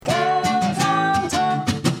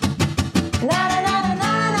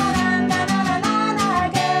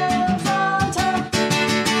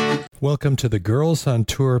Welcome to the Girls on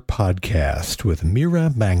Tour podcast with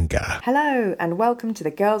Mira Manga. Hello, and welcome to the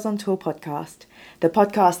Girls on Tour podcast, the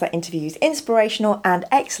podcast that interviews inspirational and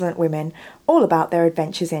excellent women all about their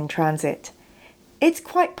adventures in transit. It's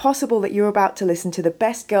quite possible that you're about to listen to the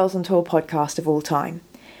best Girls on Tour podcast of all time.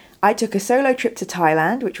 I took a solo trip to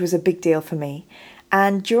Thailand, which was a big deal for me,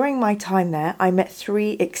 and during my time there, I met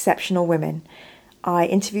 3 exceptional women. I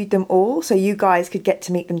interviewed them all so you guys could get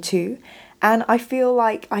to meet them too, and I feel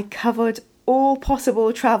like I covered all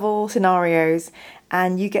possible travel scenarios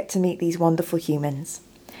and you get to meet these wonderful humans.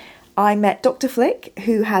 I met Dr. Flick,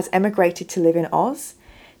 who has emigrated to live in Oz,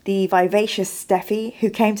 the vivacious Steffi, who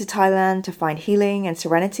came to Thailand to find healing and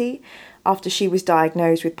serenity after she was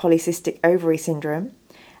diagnosed with polycystic ovary syndrome.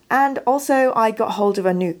 And also I got hold of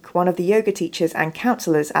Anouk, one of the yoga teachers and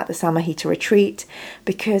counsellors at the Samahita retreat,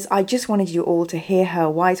 because I just wanted you all to hear her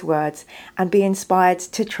wise words and be inspired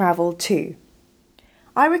to travel too.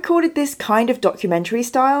 I recorded this kind of documentary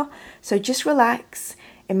style, so just relax,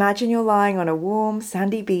 imagine you're lying on a warm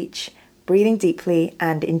sandy beach, breathing deeply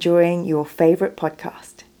and enjoying your favourite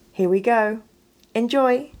podcast. Here we go.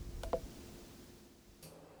 Enjoy!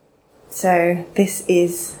 So this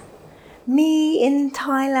is me in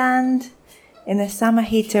Thailand, in the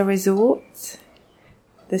Samahita resort.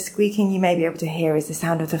 The squeaking you may be able to hear is the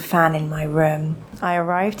sound of the fan in my room. I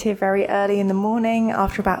arrived here very early in the morning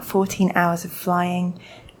after about 14 hours of flying,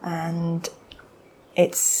 and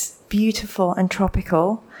it's beautiful and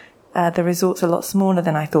tropical. The resort's a lot smaller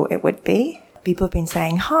than I thought it would be. People have been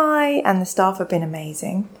saying hi and the staff have been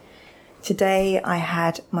amazing. Today I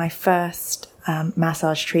had my first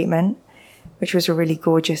massage treatment, which was a really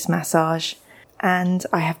gorgeous massage. And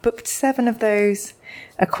I have booked 7 of those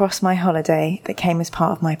across my holiday that came as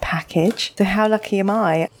part of my package. So how lucky am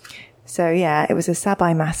I? So yeah, it was a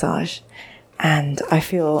Sabai massage and I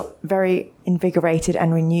feel very invigorated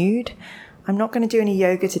and renewed. I'm not going to do any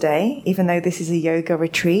yoga today, even though this is a yoga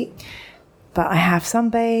retreat. But I have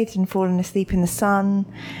sunbathed and fallen asleep in the sun.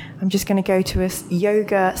 I'm just going to go to a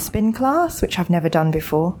yoga spin class, which I've never done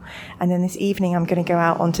before. And then this evening I'm going to go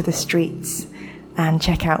out onto the streets and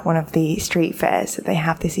check out one of the street fairs that they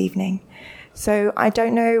have this evening. So I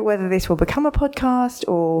don't know whether this will become a podcast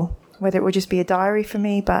or whether it will just be a diary for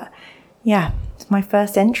me. But yeah, it's my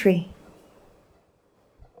first entry.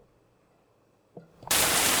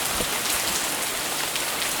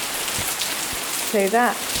 So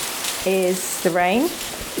that is the rain.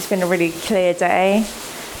 It's been a really clear day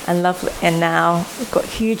and lovely, and now we've got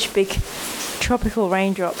huge big tropical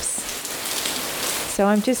raindrops. So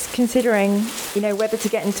I'm just considering, whether to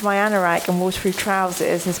get into my anorak and waterproof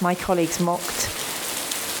trousers as my colleagues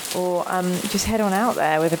mocked, or just head on out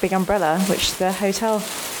there with a big umbrella which the hotel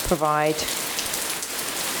provide.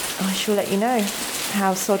 I shall let you know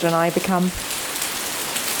how sodden I become.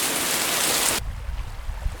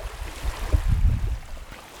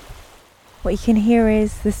 What you can hear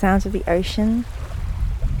is the sounds of the ocean,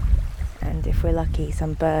 and if we're lucky,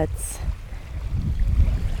 some birds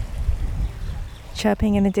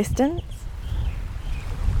chirping in the distance.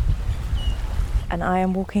 And I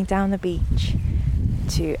am walking down the beach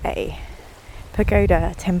to a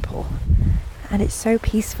pagoda temple, and it's so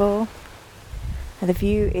peaceful and the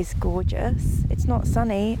view is gorgeous. It's not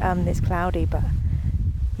sunny, it's cloudy, but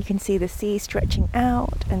you can see the sea stretching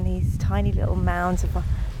out and these tiny little mounds of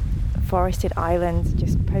forested islands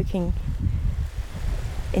just poking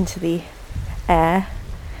into the air,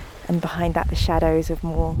 and behind that the shadows of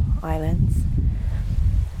more islands.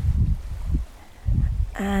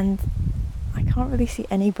 And I can't really see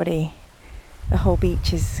anybody. The whole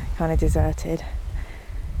beach is kind of deserted,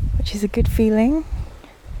 which is a good feeling.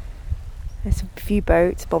 There's a few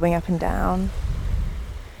boats bobbing up and down,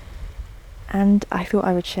 and I thought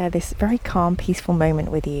I would share this very calm, peaceful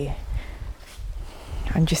moment with you.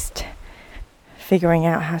 I'm just figuring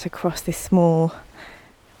out how to cross this small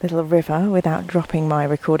little river without dropping my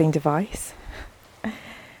recording device.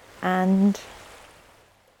 And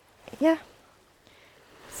yeah,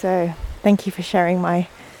 so thank you for sharing my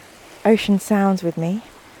ocean sounds with me,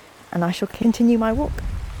 and I shall continue my walk.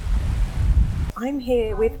 I'm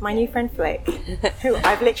here with my new friend Flick, who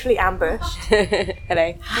I've literally ambushed.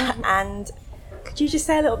 Hello. And could you just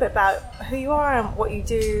say a little bit about who you are and what you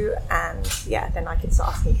do, and then I can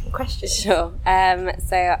start asking you some questions. Sure.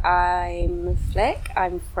 So I'm Flick.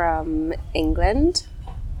 I'm from England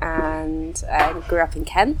and grew up in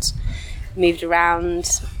Kent. Moved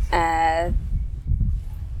around up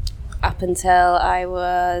until I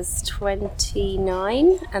was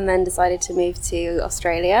 29, and then decided to move to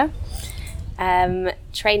Australia.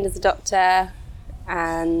 Trained as a doctor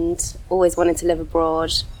and always wanted to live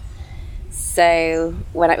abroad. So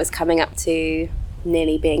when it was coming up to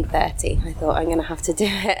nearly being 30, I thought I'm going to have to do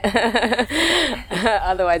it.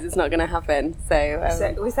 Otherwise it's not going to happen.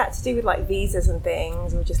 So was that to do with like visas and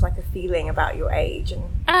things, or just like a feeling about your age?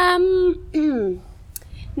 And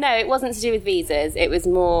no, it wasn't to do with visas. It was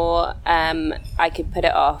more I could put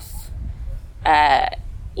it off,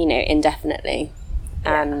 indefinitely.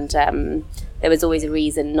 Yeah. And there was always a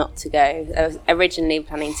reason not to go. I was originally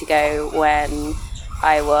planning to go when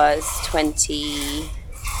I was 20.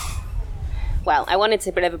 Well, I wanted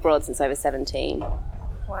to live abroad since I was 17.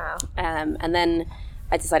 Wow. And then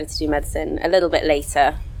I decided to do medicine a little bit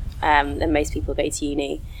later than most people go to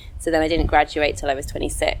uni. So then I didn't graduate till I was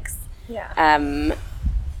 26. Yeah.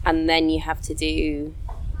 And then you have to do,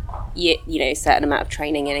 a certain amount of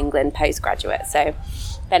training in England postgraduate. So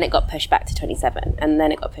then it got pushed back to 27, and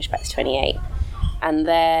then it got pushed back to 28. And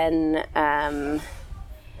then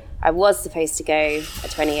I was supposed to go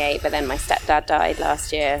at 28, but then my stepdad died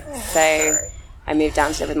last year. So I moved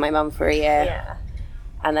down to live with my mum for a year. Yeah.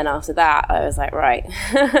 And then after that, I was like, right,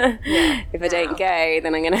 if I don't go,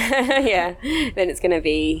 then I'm going to, then it's going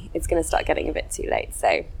to start getting a bit too late.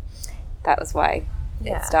 So that was why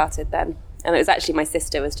it started then. And it was actually, my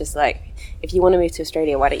sister was just like, if you want to move to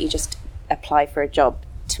Australia, why don't you just apply for a job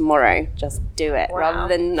tomorrow? Just do it, rather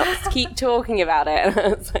than not keep talking about it. And I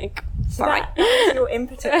was like, fine. So that was your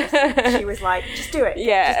impetus. She was like, just do it.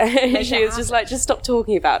 Yeah, she was just like, just stop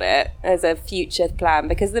talking about it as a future plan,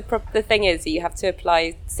 because the thing is, you have to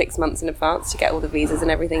apply 6 months in advance to get all the visas and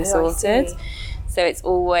everything sorted. So it's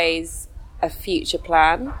always a future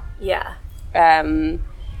plan. Yeah.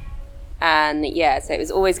 And so it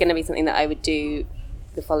was always going to be something that I would do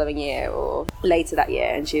the following year or later that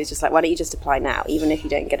year. And she was just like, why don't you just apply now, even if you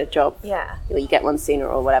don't get a job? Yeah. Or you get one sooner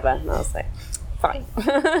or whatever. And I was like, fine.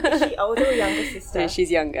 Is she older or younger sister? No,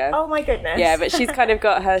 she's younger. Oh my goodness. Yeah, but she's kind of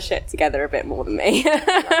got her shit together a bit more than me.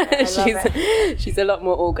 She's a lot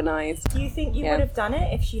more organised. Do you think you would have done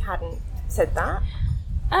it if she hadn't said that?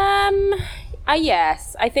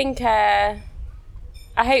 Yes. I think I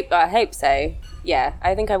hope so. Yeah,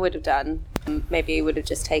 I think I would have done. Maybe it would have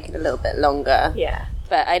just taken a little bit longer. Yeah.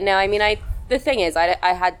 But I know, the thing is, I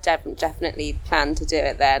had definitely planned to do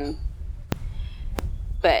it then.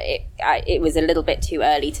 But it was a little bit too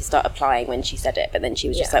early to start applying when she said it. But then she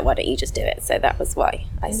was just like, why don't you just do it? So that was why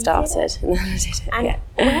I started. And then I did it. And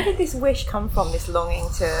where did this wish come from, this longing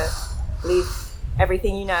to leave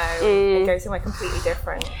everything you know and go somewhere completely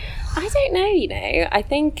different? I don't know, I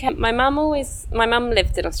think my mum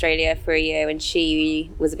lived in Australia for a year when she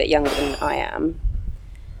was a bit younger than I am.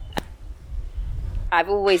 I've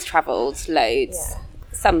always travelled loads,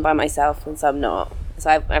 some by myself and some not.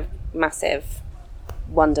 So I've massive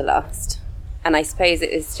wanderlust. And I suppose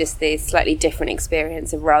it is just this slightly different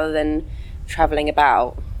experience of, rather than travelling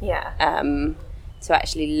about, to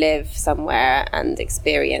actually live somewhere and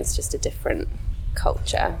experience just a different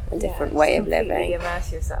culture, a different way of living.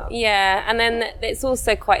 Immerse yourself. Yeah, and then it's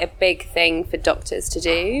also quite a big thing for doctors to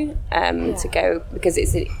do, to go, because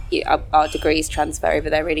our degrees transfer over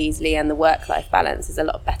there really easily, and the work-life balance is a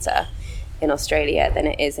lot better in Australia than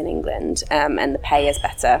it is in England, and the pay is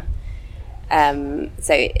better.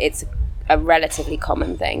 So it's a relatively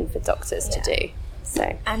common thing for doctors to do.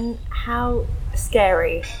 So. And how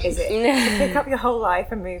scary is it to pick up your whole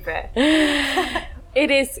life and move it? It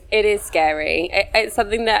is scary. It's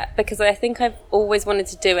something that, because I think I've always wanted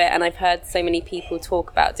to do it, and I've heard so many people talk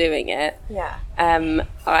about doing it. Yeah.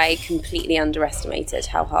 I completely underestimated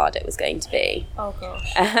how hard it was going to be. Oh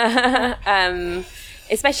gosh.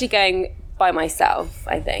 Especially going by myself,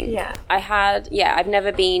 I think. Yeah. I've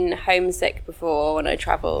never been homesick before when I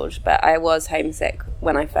travelled, but I was homesick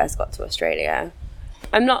when I first got to Australia.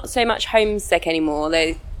 I'm not so much homesick anymore,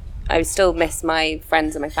 though I still miss my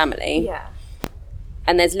friends and my family. Yeah.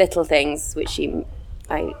 And there's little things which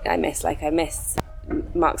I miss, like I miss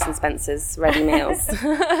Marks and Spencer's ready meals.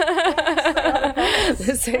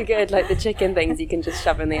 They're so good, like the chicken things you can just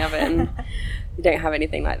shove in the oven. You don't have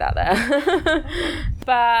anything like that there.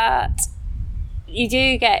 But you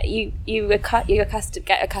do get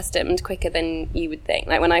get accustomed quicker than you would think.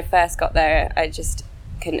 Like when I first got there, I just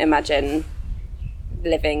couldn't imagine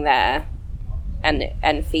living there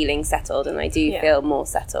and feeling settled, and I do feel more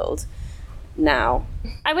settled now.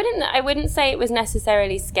 I wouldn't say it was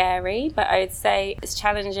necessarily scary, but I would say it's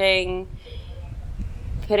challenging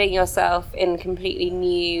putting yourself in completely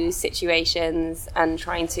new situations and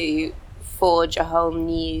trying to forge a whole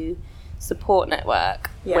new support network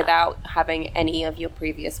without having any of your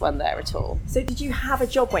previous one there at all. So did you have a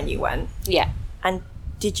job when you went? Yeah. And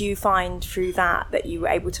did you find through that you were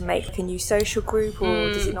able to make a new social group,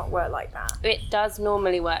 or does it not work like that? It does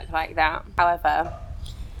normally work like that. However,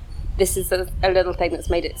 this is a little thing that's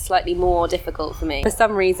made it slightly more difficult for me. For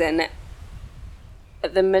some reason,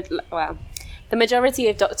 the majority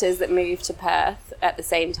of doctors that moved to Perth at the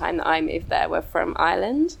same time that I moved there were from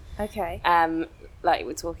Ireland. Okay. Like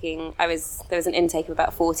we're talking, there was an intake of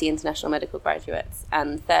about 40 international medical graduates,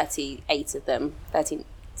 and 37, 8 of them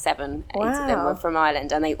were from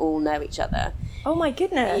Ireland, and they all know each other. Oh my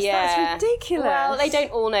goodness, that's ridiculous. Well, they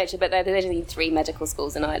don't all know each other, but there's only 3 medical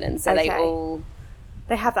schools in Ireland, so they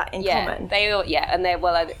have that in common. They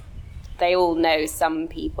all know some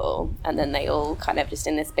people, and then they all kind of just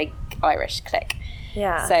in this big Irish clique.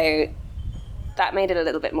 Yeah. So that made it a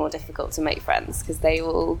little bit more difficult to make friends because they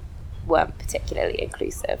all weren't particularly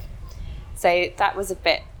inclusive. So that was a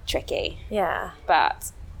bit tricky. Yeah.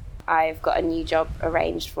 But I've got a new job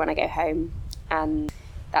arranged for when I go home, and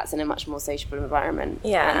that's in a much more sociable environment.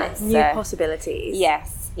 Yeah, and it's, new possibilities.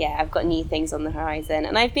 Yes. Yeah, I've got new things on the horizon,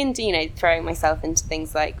 and I've been, throwing myself into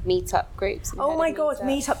things like meetup groups. Oh my God,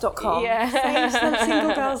 meetup.com. Yeah. Saves the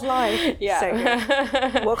single girl's life. Yeah. So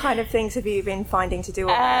good. What kind of things have you been finding to do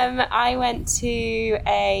on there? I went to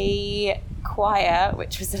a choir,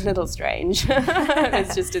 which was a little strange. It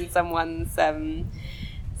was just in someone's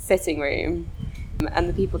sitting room, and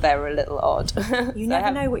the people there were a little odd. You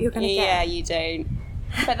never know what you're going to get. Yeah, you don't.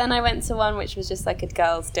 But then I went to one which was just like a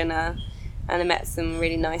girls' dinner, and I met some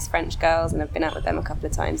really nice French girls, and I've been out with them a couple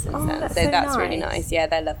of times since then. That's so that's nice. really nice. Yeah,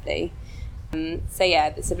 they're lovely. So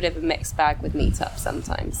yeah, it's a bit of a mixed bag with meetups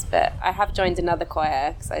sometimes. But I have joined another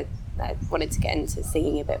choir because I wanted to get into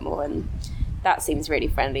singing a bit more, and that seems really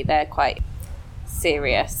friendly. They're quite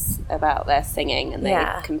serious about their singing, and they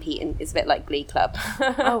compete in, it's a bit like Glee Club.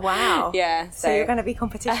 Oh wow. Yeah, so you're going to be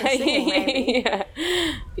competition singing maybe. Yeah,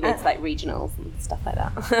 it's like regionals and stuff like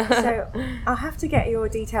that. So I'll have to get your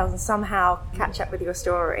details and somehow catch up with your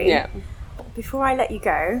story. Yeah. Before I let you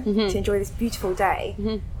go to enjoy this beautiful day,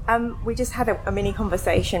 we just had a mini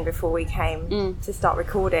conversation before we came to start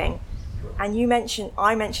recording. And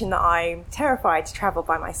I mentioned that I'm terrified to travel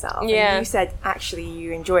by myself. Yeah. And you said, actually,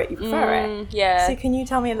 you enjoy it, you prefer it. Yeah. So can you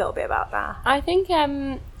tell me a little bit about that? I think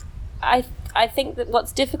I think that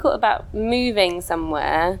what's difficult about moving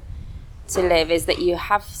somewhere to live is that you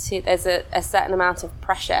have to, there's a certain amount of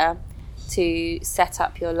pressure to set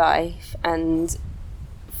up your life and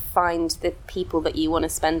find the people that you want to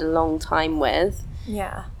spend a long time with.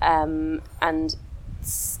 Yeah. And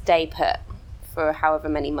stay put for however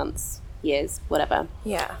many months, years, whatever.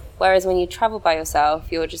 Yeah. Whereas when you travel by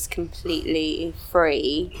yourself, you're just completely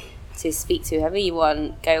free to speak to whoever you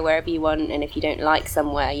want, go wherever you want, and if you don't like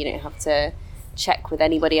somewhere, you don't have to check with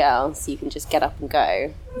anybody else. You can just get up and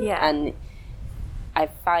go. Yeah. And I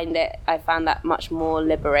found that much more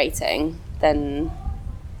liberating than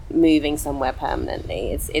moving somewhere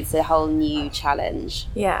permanently. It's a whole new challenge.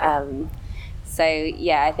 Yeah. So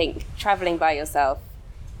yeah, I think traveling by yourself,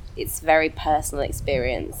 it's a very personal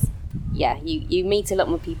experience. Yeah, you meet a lot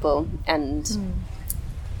more people, and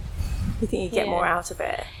you think you get more out of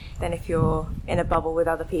it than if you're in a bubble with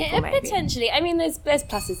other people, maybe? Potentially. I mean, there's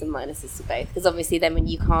pluses and minuses to both, because obviously then when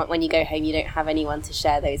you go home, you don't have anyone to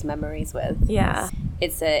share those memories with. Yeah.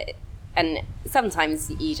 And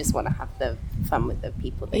sometimes you just want to have the fun with the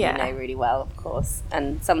people that you know really well, of course.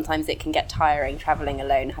 And sometimes it can get tiring travelling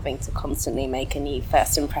alone, having to constantly make any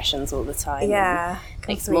first impressions all the time. Yeah,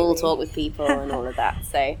 make small talk with people and all of that.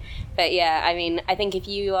 So, but yeah, I mean, I think if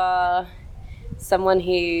you are someone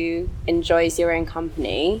who enjoys your own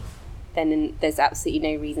company, then there's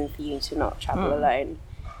absolutely no reason for you to not travel alone.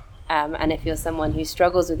 And if you're someone who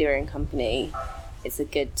struggles with your own company, it's a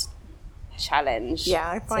good challenge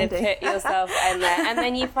I find to put yourself in there, and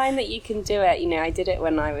then you find that you can do it. I did it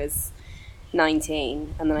when I was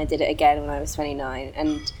 19, and then I did it again when I was 29,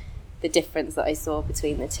 and the difference that I saw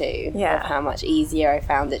between the two of how much easier I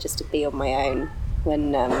found it just to be on my own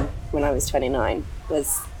when I was 29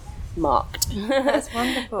 was marked. That's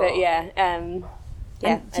wonderful.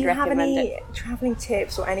 But do you have any travelling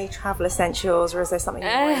tips or any travel essentials, or is there something you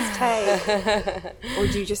always take? Or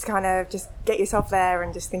do you just kind of just get yourself there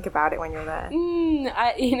and just think about it when you're there?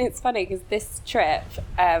 It's funny because this trip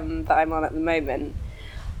that I'm on at the moment,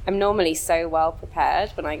 I'm normally so well prepared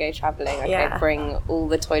when I go travelling. I bring all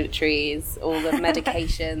the toiletries, all the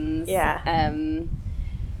medications,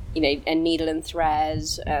 a needle and thread,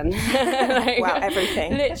 and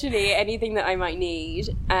everything. Literally anything that I might need.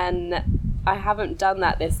 And I haven't done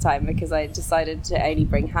that this time because I decided to only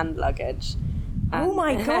bring hand luggage. Oh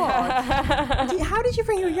my God. How did you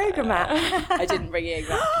bring your yoga mat? I didn't bring a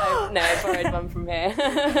yoga mat. I borrowed one from here.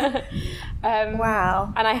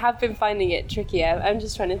 Wow. And I have been finding it trickier. I'm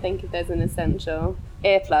just trying to think if there's an essential.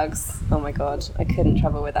 Earplugs. Oh my God, I couldn't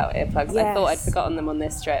travel without earplugs. Yes. I thought I'd forgotten them on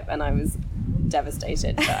this trip and I was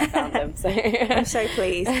devastated that I found them. So I'm so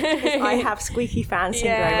pleased because I have squeaky fan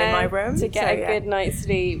syndrome in my room. To get a good night's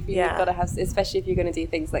sleep, you've Yeah. got to have, especially if you're going to do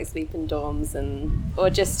things like sleep in dorms or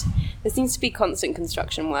just, there seems to be constant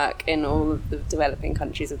construction work in all of the developing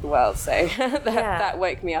countries of the world. So that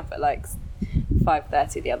woke me up at like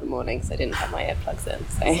 5:30 the other morning, so I didn't have my earplugs in.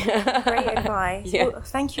 So Great advice. Yeah. Well,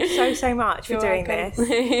 thank you so much for You're doing welcome.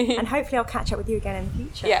 this. And hopefully I'll catch up with you again in the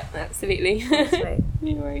future. Yeah, absolutely. Absolutely.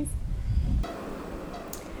 No worries.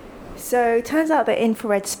 So it turns out that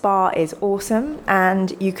Infrared Spa is awesome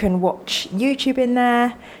and you can watch YouTube in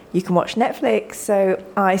there, you can watch Netflix. So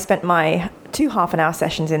I spent my 2 half-an-hour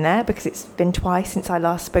sessions in there because it's been twice since I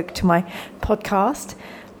last spoke to my podcast.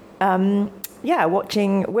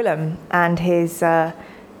 Watching Willem and his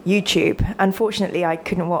YouTube. Unfortunately, I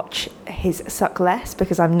couldn't watch his Suck Less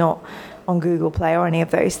because I'm not on Google Play or any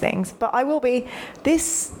of those things. But I will be.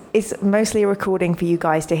 This is mostly a recording for you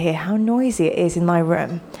guys to hear how noisy it is in my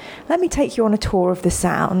room. Let me take you on a tour of the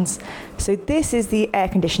sounds. So this is the air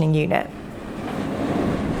conditioning unit.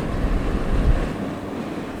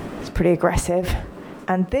 It's pretty aggressive.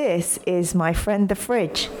 And this is my friend the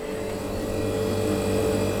fridge.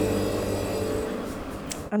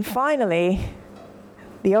 And finally,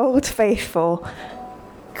 the old faithful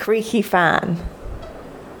creaky fan.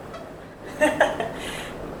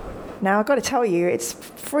 Now, I've got to tell you, it's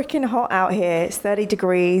freaking hot out here. It's 30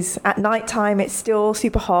 degrees. At night time, it's still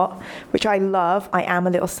super hot, which I love. I am a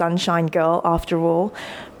little sunshine girl after all.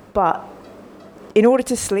 But in order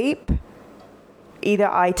to sleep, either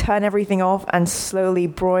I turn everything off and slowly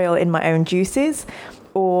broil in my own juices,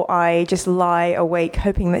 or I just lie awake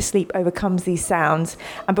hoping that sleep overcomes these sounds.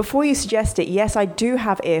 And before you suggest it, yes, I do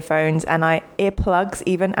have earphones and earplugs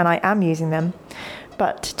even, and I am using them,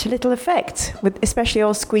 but to little effect, with especially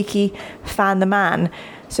old squeaky fan the man.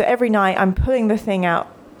 So every night I'm pulling the thing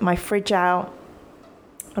out, my fridge out,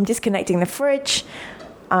 I'm disconnecting the fridge,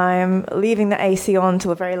 I'm leaving the AC on till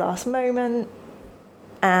the very last moment,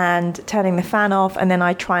 and turning the fan off, and then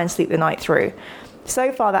I try and sleep the night through.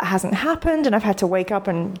 So far that hasn't happened, and I've had to wake up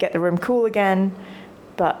and get the room cool again.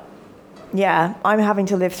 But yeah, I'm having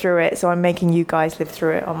to live through it, so I'm making you guys live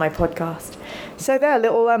through it on my podcast. So there,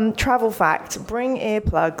 little travel fact: bring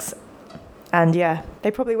earplugs. And yeah,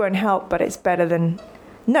 they probably won't help, but it's better than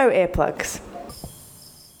no earplugs.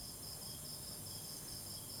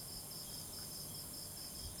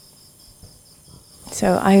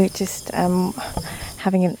 So I just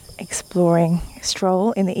having an exploring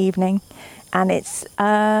stroll in the evening. And it's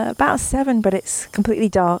about 7, but it's completely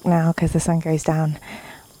dark now because the sun goes down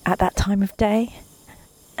at that time of day.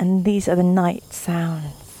 And these are the night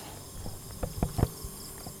sounds.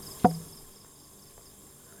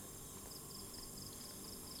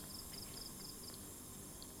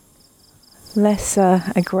 Less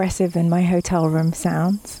aggressive than my hotel room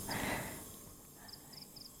sounds.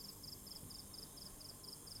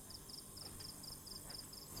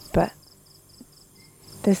 But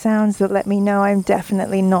the sounds that let me know I'm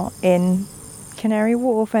definitely not in Canary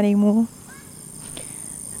Wharf anymore.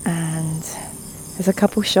 And there's a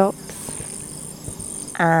couple shops,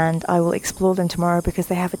 and I will explore them tomorrow because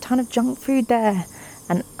they have a ton of junk food there.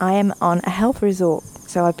 And I am on a health resort,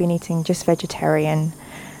 so I've been eating just vegetarian,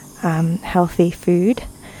 healthy food.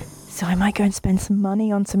 So I might go and spend some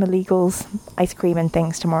money on some illegals, ice cream and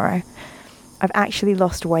things tomorrow. I've actually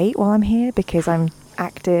lost weight while I'm here because I'm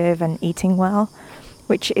active and eating well,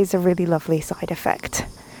 which is a really lovely side effect.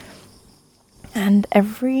 And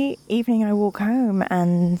every evening I walk home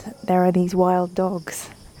and there are these wild dogs.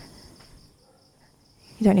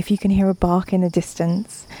 I don't know if you can hear a bark in the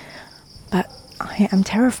distance, but I am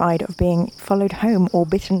terrified of being followed home or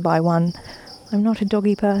bitten by one. I'm not a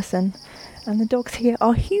doggy person, and the dogs here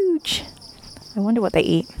are huge. I wonder what they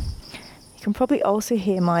eat. You can probably also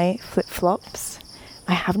hear my flip-flops.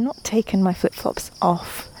 I have not taken my flip-flops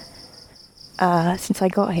off since I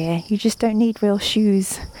got here. You just don't need real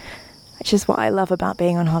shoes, which is what I love about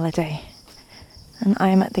being on holiday. And I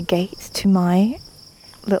am at the gate to my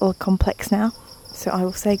little complex now, so I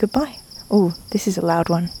will say goodbye. Oh, this is a loud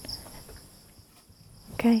one.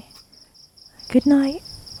 Okay. Good night.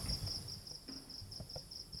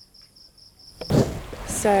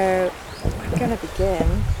 So, I'm going to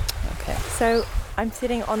begin. Okay. So, I'm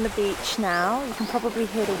sitting on the beach now. You can probably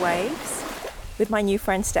hear the waves with my new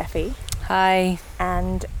friend Steffi. Hi.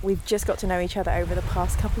 And we've just got to know each other over the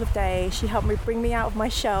past couple of days. She helped me bring me out of my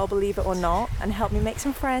shell, believe it or not, and helped me make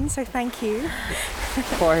some friends, so thank you.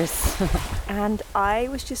 Of course. And I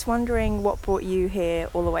was just wondering what brought you here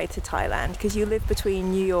all the way to Thailand, because you live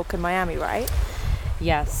between New York and Miami, right?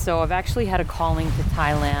 Yes, so I've actually had a calling to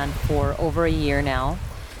Thailand for over a year now.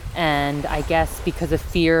 And I guess because of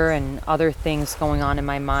fear and other things going on in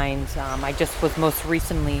my mind, I just was most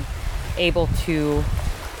recently able to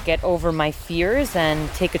get over my fears and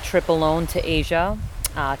take a trip alone to Asia.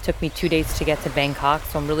 It took me 2 days to get to Bangkok,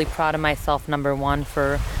 so I'm really proud of myself, number one,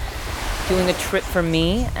 for doing a trip for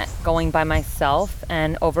me, going by myself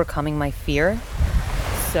and overcoming my fear.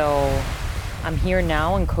 So I'm here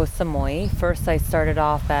now in Koh Samui. First, I started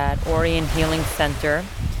off at Orient Healing Center,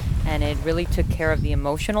 and it really took care of the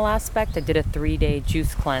emotional aspect. I did a 3-day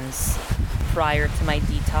juice cleanse prior to my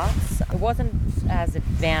detox. It wasn't as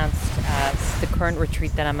advanced as the current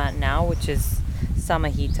retreat that I'm at now, which is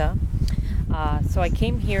Samahita. So I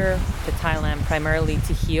came here to Thailand primarily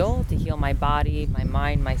to heal my body, my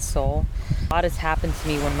mind, my soul. A lot has happened to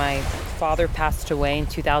me. When my father passed away in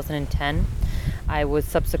 2010, I was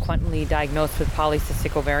subsequently diagnosed with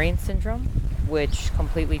polycystic ovarian syndrome, which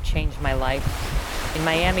completely changed my life. In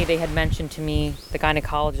Miami, they had mentioned to me, the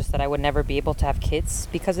gynecologist, that I would never be able to have kids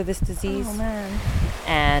because of this disease. Oh, man.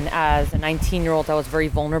 And as a 19-year-old, I was very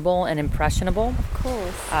vulnerable and impressionable. Of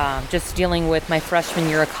course. Just dealing with my freshman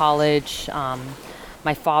year of college.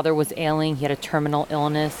 My father was ailing. He had a terminal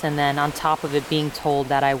illness. And then on top of it, being told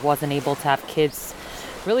that I wasn't able to have kids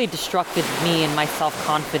really destructed me and my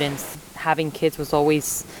self-confidence. Having kids was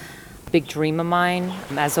always a big dream of mine.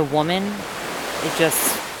 As a woman, it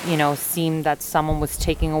just, seemed that someone was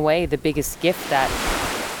taking away the biggest gift that,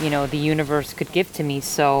 the universe could give to me.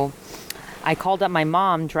 So I called up my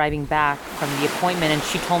mom driving back from the appointment, and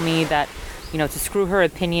she told me that, to screw her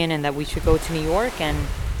opinion and that we should go to New York and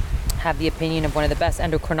have the opinion of one of the best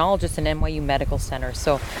endocrinologists in NYU Medical Center.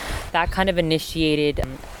 So that kind of initiated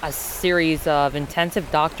a series of intensive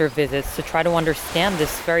doctor visits to try to understand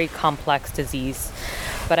this very complex disease.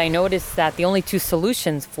 But I noticed that the only two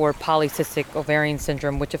solutions for polycystic ovarian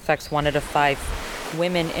syndrome, which affects 1 out of 5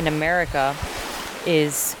 women in America,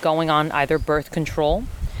 is going on either birth control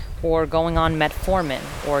or going on metformin,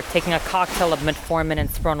 or taking a cocktail of metformin and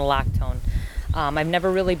spironolactone. I've never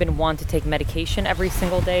really been one to take medication every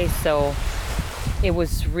single day, so it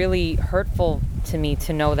was really hurtful to me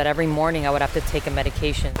to know that every morning I would have to take a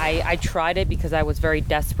medication. I tried it because I was very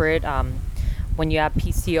desperate. When you have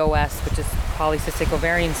PCOS, which is polycystic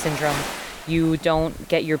ovarian syndrome, you don't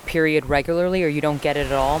get your period regularly, or you don't get it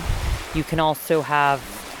at all. You can also have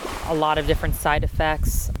a lot of different side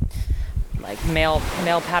effects, like male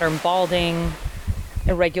pattern balding,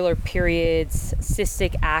 irregular periods,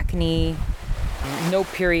 cystic acne, no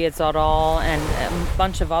periods at all, and a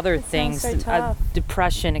bunch of other things, so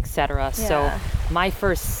depression, etc. Yeah. So my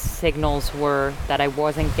first signals were that I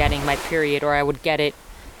wasn't getting my period, or I would get it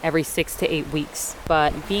every 6 to 8 weeks.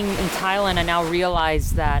 But being in Thailand, I now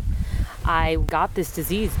realize that I got this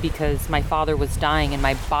disease because my father was dying and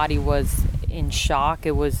my body was in shock.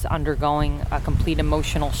 It was undergoing a complete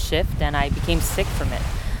emotional shift, and I became sick from it.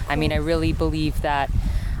 I mean, I really believe that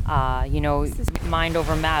mind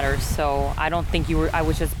over matter. So I don't think I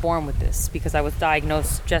was just born with this, because I was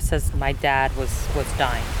diagnosed just as my dad was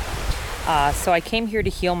dying. So I came here to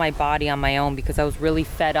heal my body on my own because I was really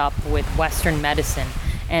fed up with Western medicine.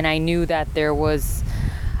 And I knew that there was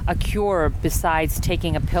a cure besides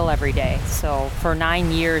taking a pill every day. So for 9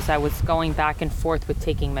 years, I was going back and forth with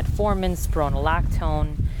taking metformin,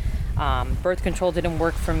 spironolactone. Birth control didn't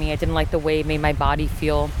work for me. I didn't like the way it made my body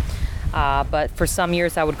feel. But for some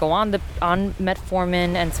years, I would go on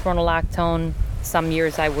metformin and spironolactone. Some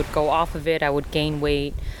years, I would go off of it. I would gain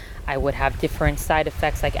weight. I would have different side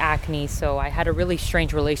effects like acne. So I had a really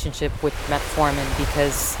strange relationship with metformin,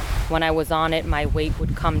 because when I was on it, my weight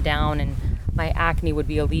would come down and my acne would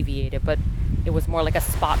be alleviated. But it was more like a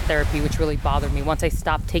spot therapy, which really bothered me. Once I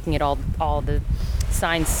stopped taking it, all the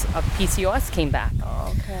signs of PCOS came back.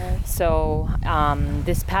 Oh, okay. So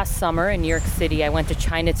this past summer in New York City, I went to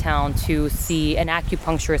Chinatown to see an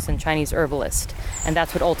acupuncturist and Chinese herbalist. And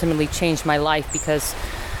that's what ultimately changed my life, because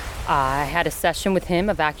I had a session with him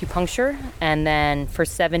of acupuncture, and then for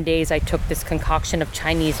 7 days I took this concoction of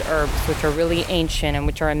Chinese herbs, which are really ancient and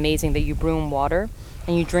which are amazing, that you brew in water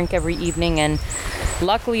and you drink every evening. And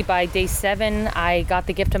luckily by day 7 I got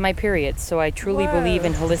the gift of my period. So I truly believe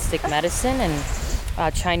in holistic medicine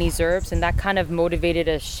and Chinese herbs, and that kind of motivated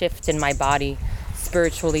a shift in my body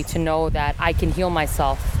spiritually, to know that I can heal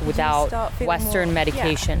myself without Western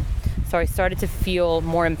medication. Yeah. So I started to feel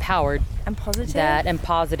more empowered and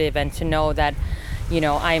positive, and to know that,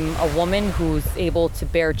 I'm a woman who's able to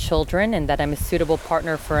bear children, and that I'm a suitable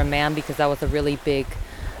partner for a man, because that was a really big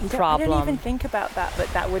problem. I don't even think about that,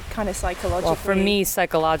 but that would kind of psychologically... Well, for me,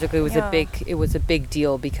 psychologically, it was a big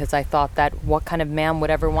deal, because I thought that what kind of man would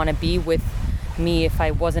ever want to be with me if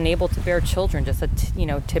I wasn't able to bear children? Just a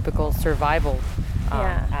typical survival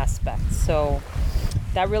aspect. So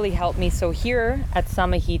that really helped me. So here at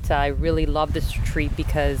Samahita, I really love this retreat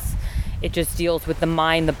because it just deals with the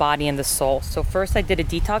mind, the body, and the soul. So first I did a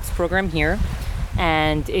detox program here,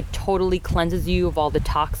 and it totally cleanses you of all the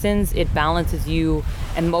toxins. It balances you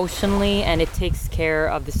emotionally, and it takes care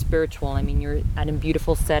of the spiritual. I mean, you're at a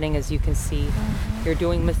beautiful setting, as you can see. You're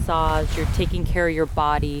doing massage, you're taking care of your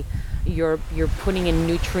body, you're putting in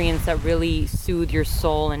nutrients that really soothe your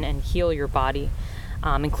soul and heal your body,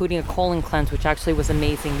 including a colon cleanse, which actually was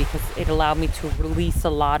amazing because it allowed me to release a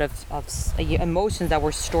lot of emotions that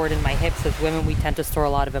were stored in my hips. As women, we tend to store a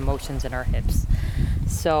lot of emotions in our hips.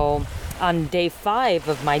 So on day 5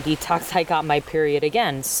 of my detox, I got my period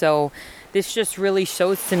again. So this just really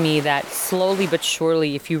shows to me that slowly but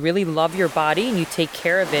surely, if you really love your body and you take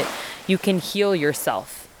care of it, you can heal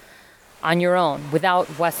yourself on your own without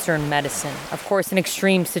Western medicine. Of course, in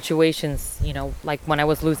extreme situations, like when I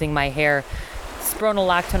was losing my hair,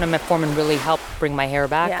 spironolactone and metformin really helped bring my hair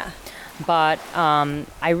back. Yeah. But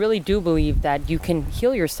I really do believe that you can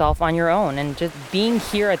heal yourself on your own. And just being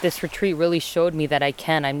here at this retreat really showed me that I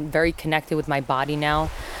can. I'm very connected with my body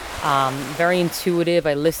now. Very intuitive.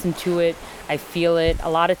 I listen to it. I feel it.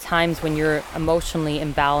 A lot of times when you're emotionally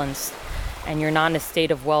imbalanced and you're not in a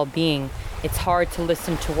state of well-being, it's hard to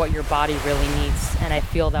listen to what your body really needs. And I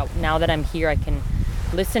feel that now that I'm here, I can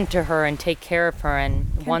listen to her and take care of her. And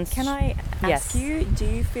Can I ask you, do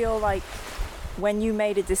you feel like when you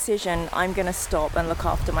made a decision, I'm going to stop and look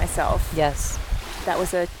after myself? Yes. That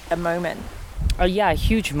was a moment. Oh yeah, a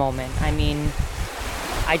huge moment. I mean,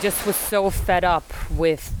 I just was so fed up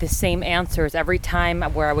with the same answers every time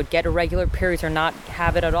where I would get irregular periods or not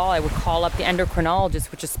have it at all. I would call up the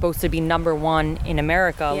endocrinologist, which is supposed to be number 1 in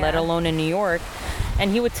America, let alone in New York.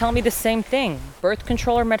 And he would tell me the same thing, birth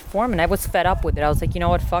control or metformin. I was fed up with it. I was like, you know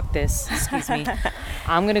what, fuck this, excuse me.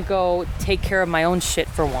 I'm going to go take care of my own shit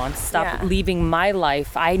for once. Stop leaving my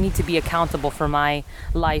life. I need to be accountable for my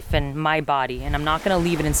life and my body. And I'm not going to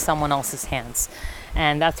leave it in someone else's hands.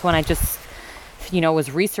 And that's when I just,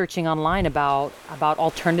 was researching online about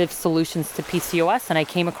alternative solutions to PCOS. And I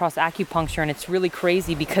came across acupuncture. And it's really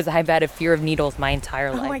crazy because I've had a fear of needles my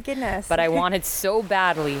entire life. Oh my goodness. But I wanted so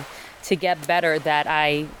badly to get better that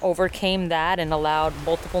I overcame that and allowed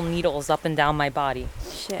multiple needles up and down my body.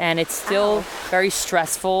 Shit. And it's still very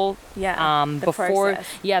stressful.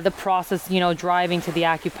 The process, driving to the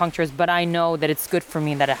acupuncturist, but I know that it's good for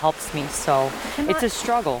me, that it helps me. So it's a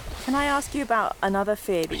struggle. Can I ask you about another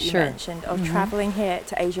fear that you mentioned of traveling here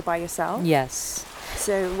to Asia by yourself? Yes.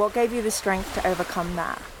 So what gave you the strength to overcome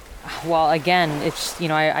that? Well, again, it's,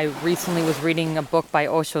 I recently was reading a book by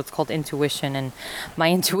Osho. It's called Intuition. And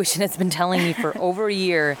my intuition has been telling me for over a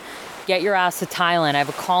year, get your ass to Thailand. I have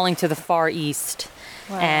a calling to the Far East.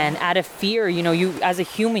 Wow. And out of fear, you as a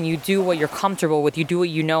human, you do what you're comfortable with. You do what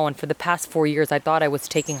you know. And for the past 4 years, I thought I was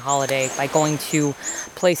taking holiday by going to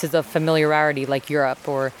places of familiarity like Europe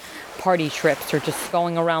or party trips or just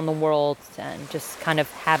going around the world and just kind of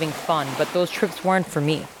having fun. But those trips weren't for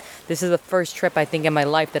me. This is the first trip, I think, in my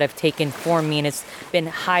life that I've taken for me, and it's been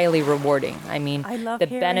highly rewarding. I mean, the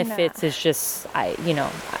benefits is just,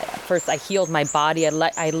 first I healed my body.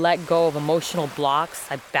 I let go of emotional blocks.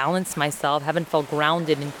 I balanced myself. Haven't felt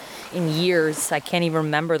grounded in years. I can't even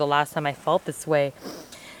remember the last time I felt this way.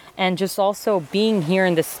 And just also being here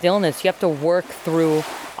in the stillness, you have to work through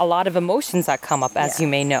a lot of emotions that come up, as you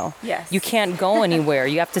may know. Yes. You can't go anywhere.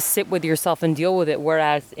 You have to sit with yourself and deal with it.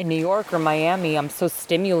 Whereas in New York or Miami, I'm so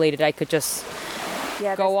stimulated, I could just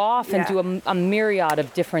go off and do a myriad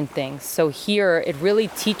of different things. So here, it really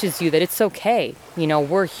teaches you that it's okay.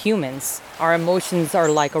 We're humans. Our emotions are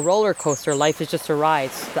like a roller coaster. Life is just a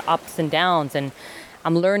ride, the ups and downs. And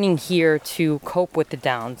I'm learning here to cope with the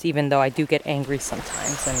downs, even though I do get angry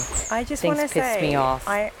sometimes and I just things piss me off.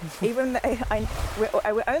 We're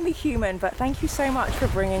only human, but thank you so much for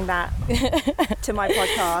bringing that to my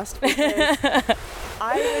podcast. Because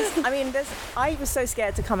I was so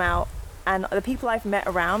scared to come out, and the people I've met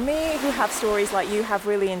around me who have stories like you have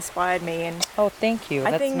really inspired me. And oh, thank you.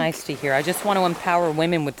 That's nice to hear. I just want to empower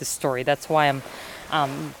women with this story. That's why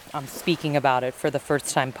I'm speaking about it for the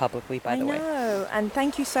first time publicly, by the way. I know, and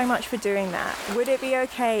thank you so much for doing that. Would it be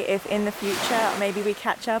okay if in the future maybe we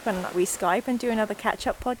catch up and we Skype and do another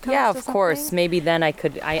catch-up podcast? Yeah, of course. Maybe then I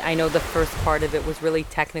could. I know the first part of it was really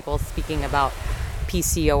technical, speaking about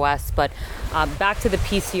PCOS, but back to the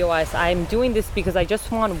PCOS. I'm doing this because I just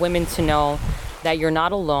want women to know that you're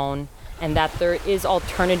not alone. and that there is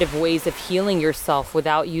alternative ways of healing yourself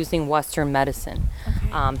without using Western medicine.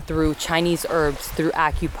 Through Chinese herbs, through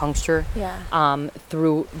acupuncture,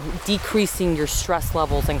 through decreasing your stress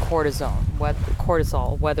levels and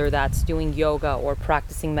cortisol, whether that's doing yoga or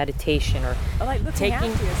practicing meditation or like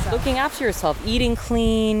looking after yourself, eating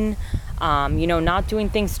clean, not doing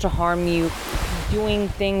things to harm you, doing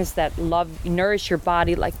things that nourish your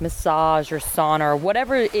body, like massage or sauna or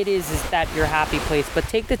whatever it is that your happy place. But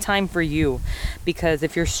take the time for you, because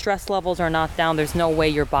if your stress levels are not down, there's no way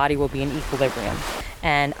your body will be in equilibrium.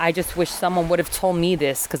 And I just wish someone would have told me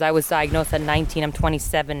this, because I was diagnosed at 19. I'm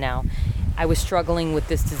 27 now. I was struggling with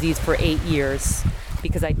this disease for 8 years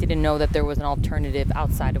because I didn't know that there was an alternative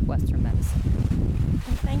outside of Western medicine.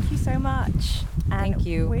 Well, thank you so much. And thank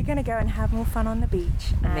you. We're going to go and have more fun on the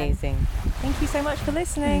beach. Amazing. Thank you so much for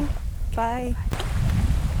listening. Bye.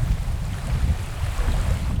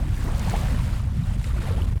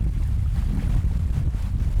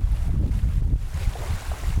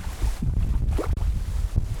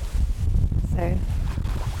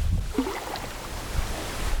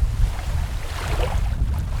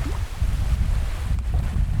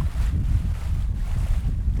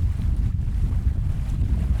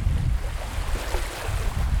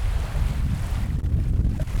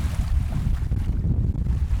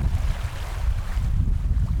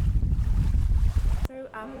 So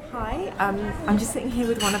hi, I'm just sitting here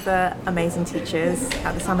with one of the amazing teachers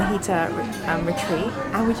at the Samahita retreat.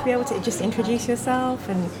 And would you be able to just introduce yourself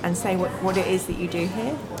and say what it is that you do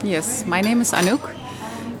here? Yes, my name is Anouk.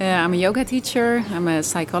 I'm a yoga teacher, I'm a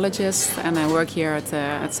psychologist, and I work here at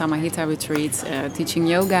Samahita retreat, teaching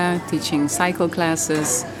yoga, teaching cycle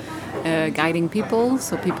classes, guiding people.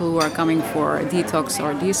 So people who are coming for a detox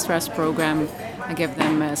or de-stress program, I give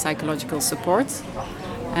them psychological support.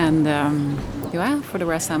 And for the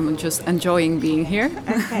rest, I'm just enjoying being here.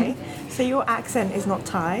 Okay, so your accent is not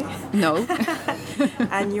Thai. No.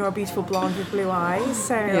 And you're a beautiful blonde with blue eyes,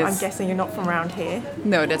 so Yes. I'm guessing you're not from around here.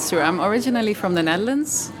 No, that's true. I'm originally from the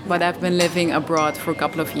Netherlands, but I've been living abroad for a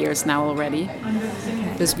couple of years now already.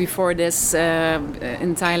 Just before this,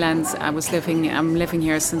 in Thailand, I'm living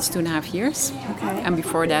here since 2.5 years. Okay. And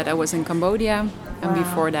before that, I was in Cambodia, and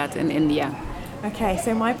before that, in India. Okay,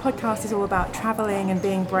 so my podcast is all about traveling and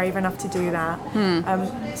being brave enough to do that.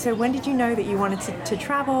 So when did you know that you wanted to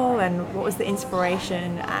travel, and what was the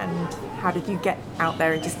inspiration, and how did you get out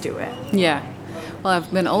there and just do it? Yeah. Well,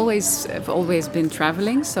 I've always been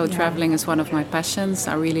traveling, so traveling is one of my passions.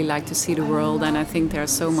 I really like to see the world, and I think there's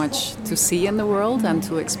so much to see in the world and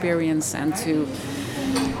to experience and to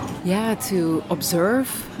observe.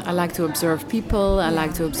 I like to observe people, I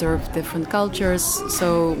like to observe different cultures.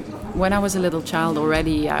 So when I was a little child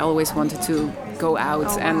already, I always wanted to go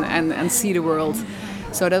out and see the world.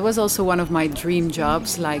 So that was also one of my dream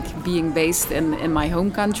jobs, like being based in my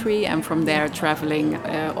home country and from there traveling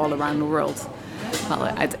all around the world. Well,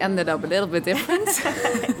 it ended up a little bit different.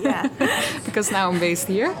 Yeah. Because now I'm based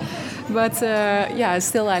here. But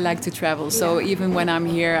still I like to travel. So even when I'm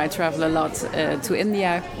here, I travel a lot to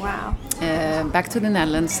India. Wow. Back to the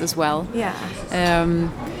Netherlands as well. Yeah.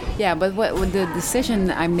 But the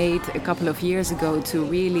decision I made a couple of years ago to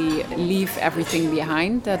really leave everything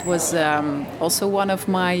behind, that was also one of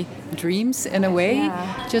my dreams in a way,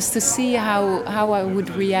 just to see how I would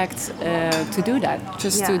react to do that,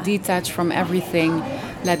 just to detach from everything,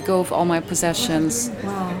 let go of all my possessions,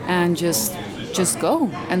 and just go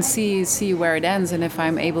and see where it ends, and if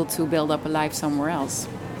I'm able to build up a life somewhere else.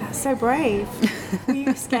 That's so brave. Were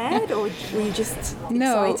you scared, or were you just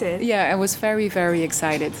excited? No, I was very, very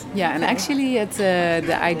excited. Yeah, and actually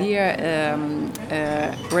the idea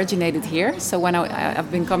originated here. So when I've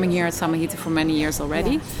been coming here at Samahita for many years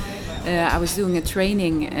already. I was doing a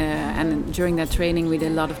training, and during that training we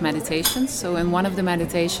did a lot of meditations. So in one of the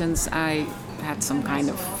meditations I had some kind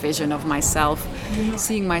of vision of myself,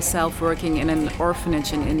 seeing myself working in an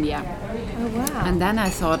orphanage in India. Oh, wow. And then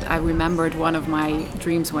I remembered one of my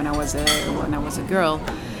dreams when I was a girl,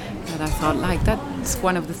 that I thought, like, that's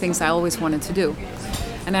one of the things I always wanted to do.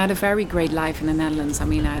 And I had a very great life in the Netherlands. I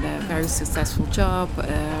mean, I had a very successful job,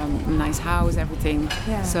 a nice house, everything.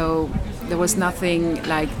 Yeah. So there was nothing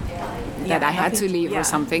like that I had to leave or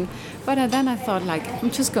something. But then I thought, like,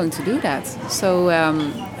 I'm just going to do that. So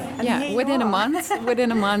within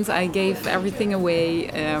a month I gave everything away.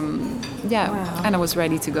 And I was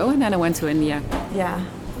ready to go. And then I went to India. Yeah.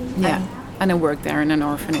 And I worked there in an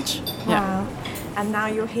orphanage. Wow. Yeah. And now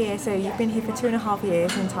you're here, so you've been here for 2.5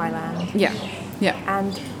 years in Thailand. Yeah.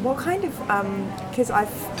 And what kind of, because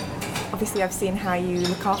I've seen how you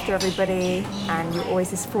look after everybody, and you're always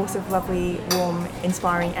this force of lovely, warm,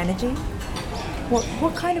 inspiring energy.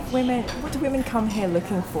 What kind of women? What do women come here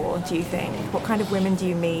looking for? Do you think? What kind of women do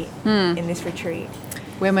you meet in this retreat?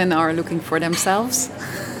 Women are looking for themselves.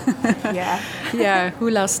 Yeah. Who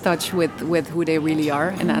lost touch with who they really are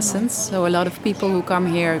in essence. So a lot of people who come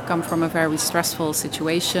here come from a very stressful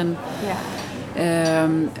situation.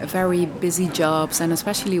 Very busy jobs, and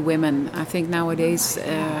especially women. I think nowadays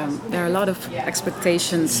there are a lot of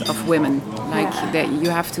expectations of women, like that you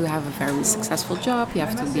have to have a very successful job, you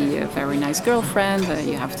have to be a very nice girlfriend,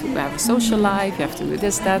 you have to have a social life, you have to do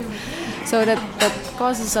this, that. So that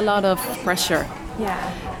causes a lot of pressure. Yeah.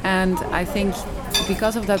 And I think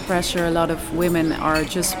because of that pressure, a lot of women are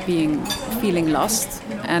just feeling lost,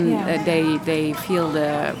 and they feel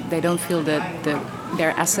they don't feel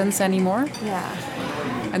their essence anymore. Yeah.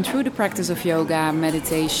 And through the practice of yoga,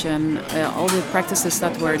 meditation, all the practices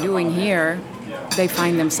that we're doing here, they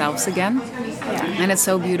find themselves again. Yeah. And it's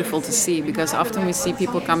so beautiful to see, because often we see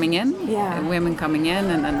people coming in, women coming in,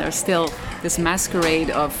 and then there's still this masquerade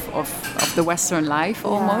of the Western life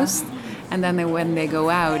almost. And then when they go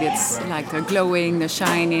out, it's like they're glowing, they're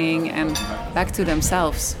shining, and back to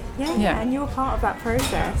themselves. Yeah. And you're part of that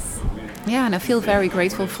process. Yeah, and I feel very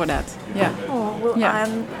grateful for that. Yeah. Oh, well,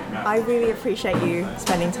 I really appreciate you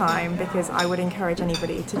spending time, because I would encourage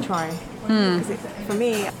anybody to try. Because for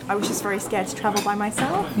me, I was just very scared to travel by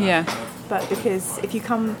myself. Yeah. But because if you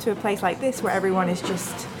come to a place like this where everyone is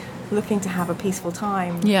just looking to have a peaceful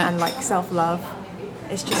time and like self-love,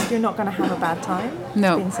 it's just, you're not going to have a bad time.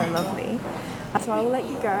 No. It's been so lovely. So I will let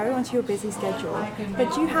you go onto your busy schedule.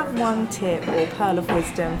 But do you have one tip or pearl of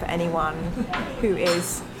wisdom for anyone who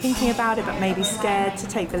is thinking about it but maybe scared to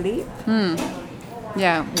take the leap?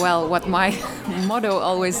 Yeah, well, what my motto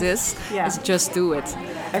always is just do it.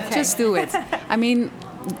 Okay. Just do it. I mean,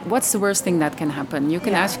 what's the worst thing that can happen? You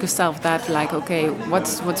can ask yourself that, like, okay,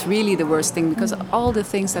 what's really the worst thing? Because all the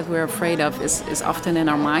things that we're afraid of is often in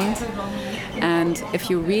our mind. And if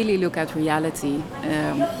you really look at reality,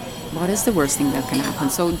 what is the worst thing that can happen?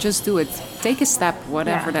 So just do it. Take a step,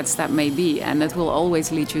 whatever that step may be, and it will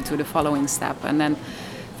always lead you to the following step. And then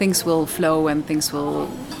things will flow, and things will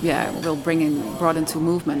brought into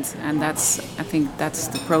movement. And I think that's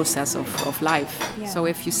the process of life. Yeah. So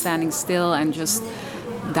if you're standing still and just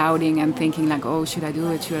doubting and thinking like, oh, should I do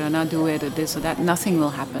it? Should I not do it? Or this or that? Nothing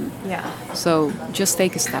will happen. Yeah. So just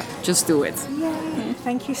take a step. Just do it. Yay.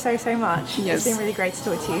 Thank you so much. Yes. It's been really great to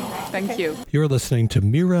talk to you. Thank you. You're listening to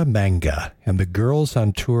Mira Manga and the Girls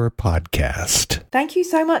on Tour podcast. Thank you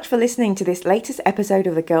so much for listening to this latest episode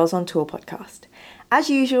of the Girls on Tour podcast. As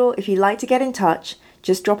usual, if you'd like to get in touch,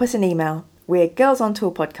 just drop us an email. We're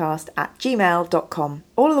girlsontourpodcast@gmail.com.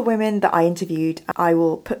 All of the women that I interviewed, I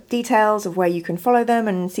will put details of where you can follow them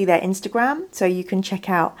and see their Instagram, so you can check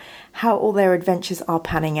out how all their adventures are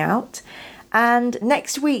panning out. And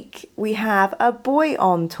next week, we have a boy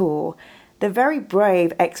on tour, the very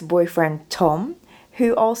brave ex-boyfriend Tom,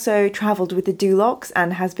 who also travelled with the Dulocks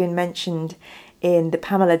and has been mentioned in the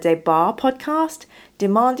Pamela Des Barres podcast,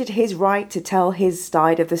 demanded his right to tell his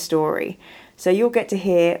side of the story. So you'll get to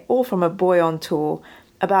hear all from a boy on tour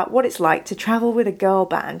about what it's like to travel with a girl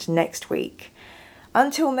band next week.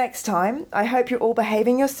 Until next time, I hope you're all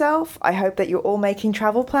behaving yourself, I hope that you're all making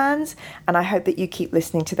travel plans, and I hope that you keep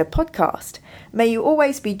listening to the podcast. May you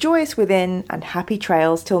always be joyous within, and happy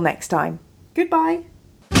trails till next time. Goodbye.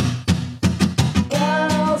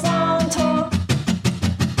 Girls on tour.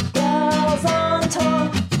 Girls on tour.